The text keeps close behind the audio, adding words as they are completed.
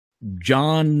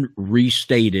John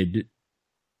restated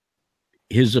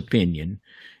his opinion,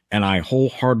 and I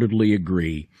wholeheartedly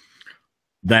agree,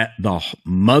 that the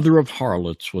mother of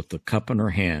harlots with the cup in her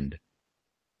hand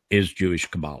is Jewish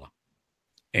Kabbalah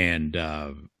and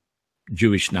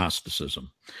Jewish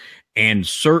Gnosticism. And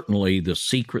certainly the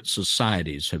secret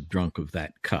societies have drunk of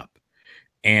that cup.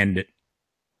 And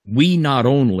we not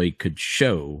only could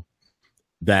show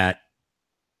that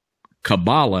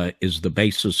Kabbalah is the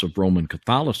basis of Roman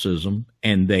Catholicism,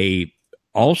 and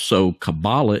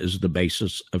Kabbalah is the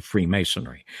basis of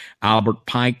Freemasonry. Albert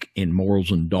Pike in Morals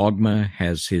and Dogma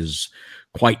has his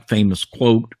quite famous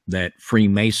quote that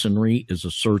Freemasonry is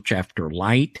a search after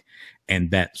light,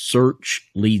 and that search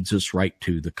leads us right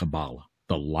to the Kabbalah,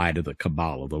 the light of the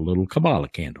Kabbalah, the little Kabbalah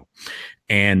candle.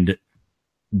 And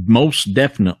most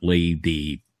definitely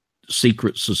the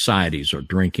secret societies are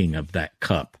drinking of that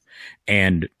cup.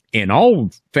 And in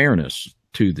all fairness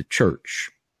to the church,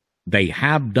 they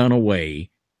have done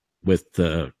away with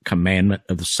the commandment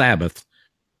of the Sabbath,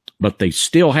 but they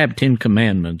still have 10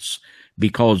 commandments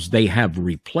because they have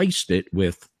replaced it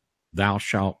with thou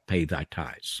shalt pay thy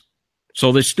tithes.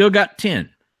 So they still got 10.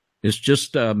 It's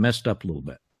just messed up a little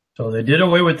bit. So they did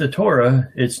away with the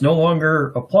Torah. It's no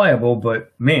longer applicable,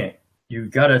 but man, you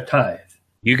got to tithe.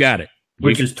 You got it.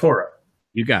 Which is Torah.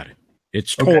 You got it.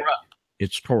 It's Torah. Okay.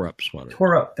 It's Torah.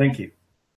 Torah. Thank you.